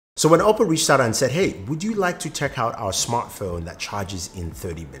So when Oppo reached out and said, hey, would you like to check out our smartphone that charges in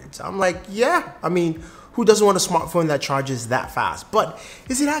 30 minutes? I'm like, yeah, I mean, who doesn't want a smartphone that charges that fast? But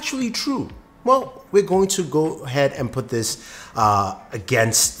is it actually true? Well, we're going to go ahead and put this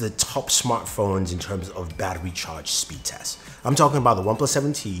against the top smartphones in terms of battery charge speed test. I'm talking about the OnePlus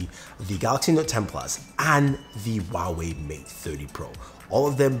 7T, the Galaxy Note 10 Plus, and the Huawei Mate 30 Pro. All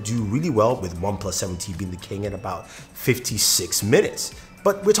of them do really well, with OnePlus 7T being the king at about 56 minutes.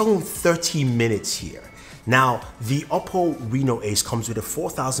 But we're talking 30 minutes here. Now, the Oppo Reno Ace comes with a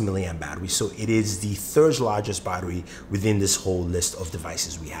 4,000 milliamp battery, so it is the third largest battery within this whole list of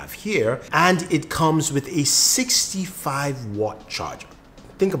devices we have here. And it comes with a 65 watt charger.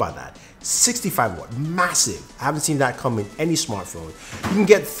 Think about that. 65 watt, massive. I haven't seen that come in any smartphone. You can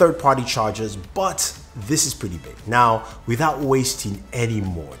get third-party chargers, but this is pretty big. Now, without wasting any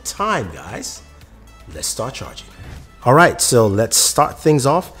more time, guys, let's start charging. All right, so let's start things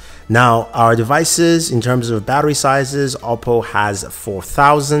off. Now, our devices, in terms of battery sizes, Oppo has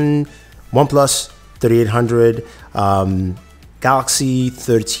 4,000, OnePlus 3,800, Galaxy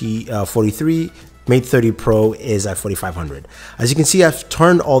 43, Mate 30 Pro is at 4,500. As you can see, I've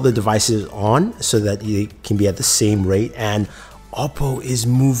turned all the devices on so that it can be at the same rate, and Oppo is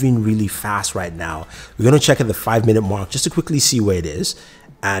moving really fast right now. We're gonna check at the 5-minute mark just to quickly see where it is.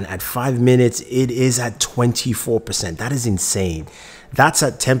 And at 5 minutes, it is at 24%. That is insane. That's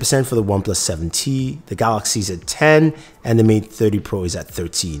at 10% for the OnePlus 7T, the Galaxy's at 10, and the Mate 30 Pro is at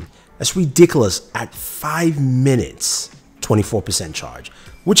 13. That's ridiculous. At 5 minutes, 24% charge,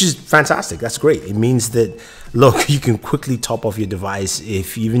 which is fantastic. That's great. It means that, look, you can quickly top off your device.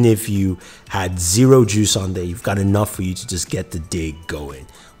 Even if you had zero juice on there, you've got enough for you to just get the day going,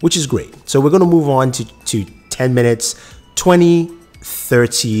 which is great. So we're gonna move on to 10 minutes, 20,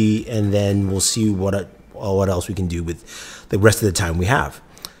 30, and then we'll see what else we can do with the rest of the time we have.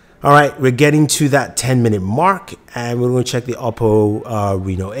 All right, we're getting to that 10-minute mark, and we're going to check the Oppo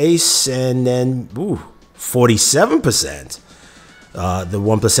Reno Ace, and then 47%. The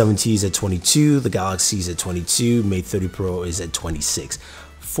OnePlus 7T is at 22, the Galaxy is at 22, Mate 30 Pro is at 26.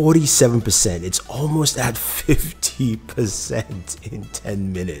 47%. It's almost at 50% in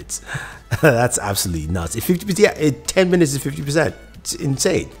 10 minutes. That's absolutely nuts. If 50%, yeah, 10 minutes is 50%. It's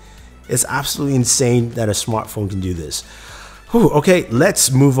insane. It's absolutely insane that a smartphone can do this. Whew, okay,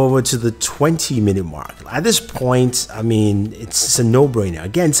 let's move over to the 20-minute mark. At this point, I mean, it's a no-brainer.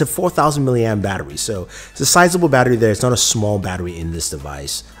 Again, it's a 4,000 milliamp battery, so it's a sizable battery there. It's not a small battery in this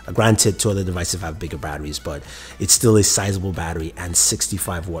device. Granted, two other devices have bigger batteries, but it's still a sizable battery, and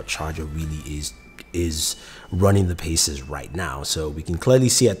 65 watt charger really is running the paces right now. So we can clearly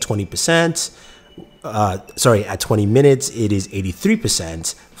see at 20%, at 20 minutes, it is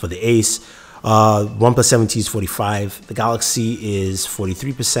 83% for the Ace. OnePlus 7T is 45, the Galaxy is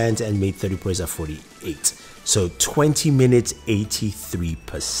 43%, and Mate 30 Pro is at 48. So 20 minutes,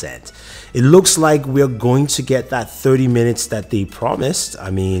 83%. It looks like we're going to get that 30 minutes that they promised. I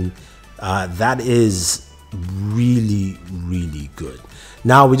mean, that is really, really good.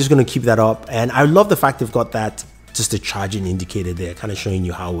 Now we're just going to keep that up, and I love the fact they've got that, just a charging indicator there, kind of showing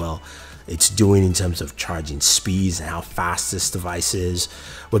you how well it's doing in terms of charging speeds and how fast this device is.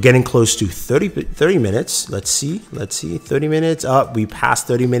 We're getting close to 30 minutes. Let's see, 30 minutes. We passed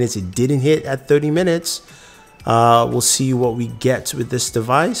 30 minutes. It didn't hit at 30 minutes. We'll see what we get with this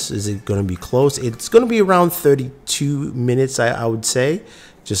device. Is it going to be close? It's going to be around 32 minutes, I would say.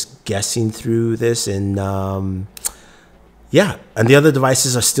 Just guessing through this, and yeah, and the other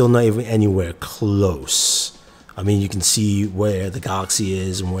devices are still not even anywhere close. I mean, you can see where the Galaxy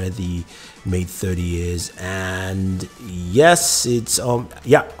is and where the Mate 30 is, and yes, it's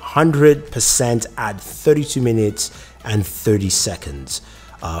 100% at 32 minutes and 30 seconds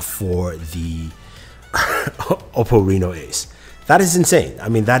for the Oppo Reno Ace. That is insane. I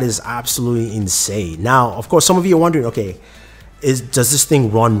mean, that is absolutely insane. Now, of course, some of you are wondering, okay, does this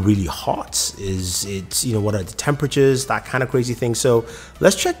thing run really hot? Is it, what are the temperatures, that kind of crazy thing? So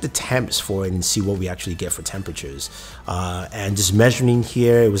let's check the temps for it and see what we actually get for temperatures. And just measuring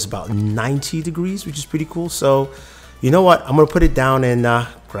here, it was about 90 degrees, which is pretty cool. So you know what? I'm gonna put it down and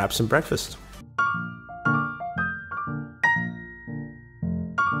grab some breakfast.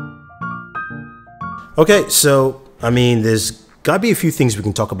 Okay, so I mean, there's gotta be a few things we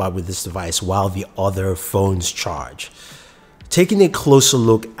can talk about with this device while the other phones charge. Taking a closer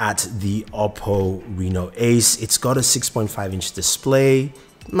look at the Oppo Reno Ace, it's got a 6.5-inch display.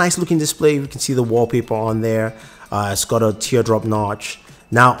 Nice looking display. You can see the wallpaper on there. It's got a teardrop notch.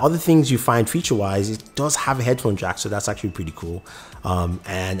 Now, other things you find feature-wise, it does have a headphone jack, so that's actually pretty cool.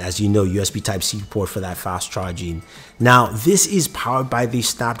 And as you know, USB Type-C port for that fast charging. Now, this is powered by the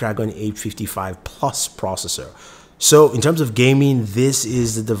Snapdragon 855 Plus processor. So in terms of gaming, this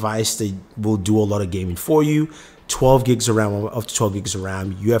is the device that will do a lot of gaming for you. 12 gigs of RAM, up to 12 gigs of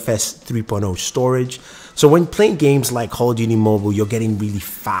RAM, UFS 3.0 storage. So when playing games like Call of Duty Mobile, you're getting really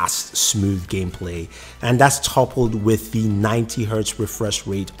fast, smooth gameplay. And that's coupled with the 90 Hz refresh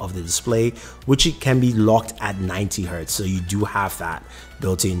rate of the display, which it can be locked at 90 Hz. So you do have that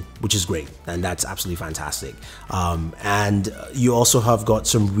built in, which is great. And that's absolutely fantastic. And you also have got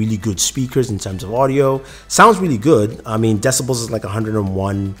some really good speakers in terms of audio. Sounds really good. I mean, decibels is like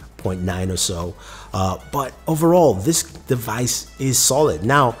 101.9 or so. But overall, this device is solid.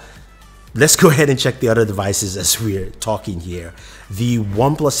 Now, let's go ahead and check the other devices as we're talking here. The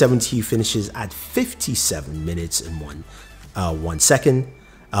OnePlus 7T finishes at 57 minutes and 1 second.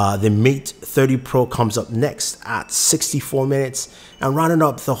 The Mate 30 Pro comes up next at 64 minutes. And rounding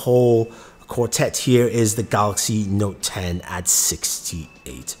up the whole quartet here is the Galaxy Note 10 at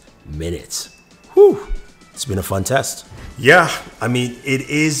 68 minutes. Whew. It's been a fun test. Yeah, I mean, it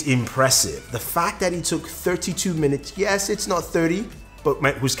is impressive. The fact that it took 32 minutes, yes, it's not 30, but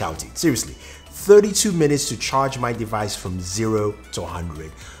man, who's counting? Seriously, 32 minutes to charge my device from 0 to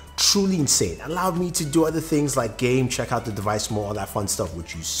 100. Truly insane. Allowed me to do other things like game, check out the device more, all that fun stuff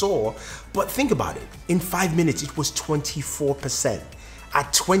which you saw. But think about it. In 5 minutes, it was 24%.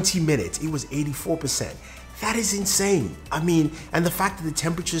 At 20 minutes, it was 84%. That is insane. I mean, and the fact that the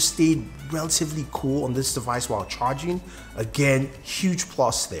temperature stayed relatively cool on this device while charging, again, huge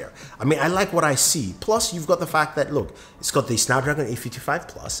plus there. I mean, I like what I see. Plus, you've got the fact that, look, it's got the Snapdragon 855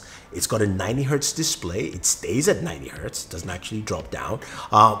 Plus, it's got a 90 Hz display, it stays at 90 Hz, doesn't actually drop down,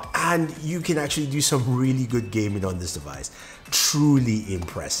 and you can actually do some really good gaming on this device. Truly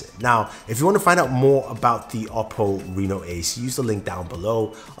impressive. Now, if you want to find out more about the Oppo Reno Ace, use the link down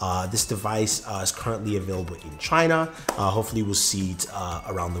below. This device is currently available in China. Hopefully we'll see it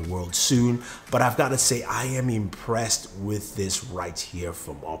around the world soon. But I've got to say, I am impressed with this right here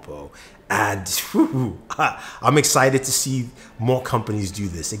from Oppo. And whew, I'm excited to see more companies do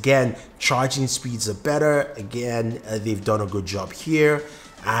this. Again, charging speeds are better. Again, they've done a good job here.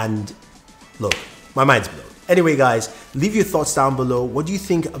 And look, my mind's blown. Anyway, guys, leave your thoughts down below. What do you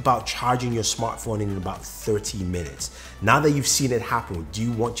think about charging your smartphone in about 30 minutes? Now that you've seen it happen, do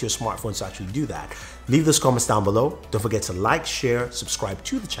you want your smartphone to actually do that? Leave those comments down below. Don't forget to like, share, subscribe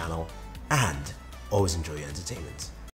to the channel, and always enjoy your entertainment.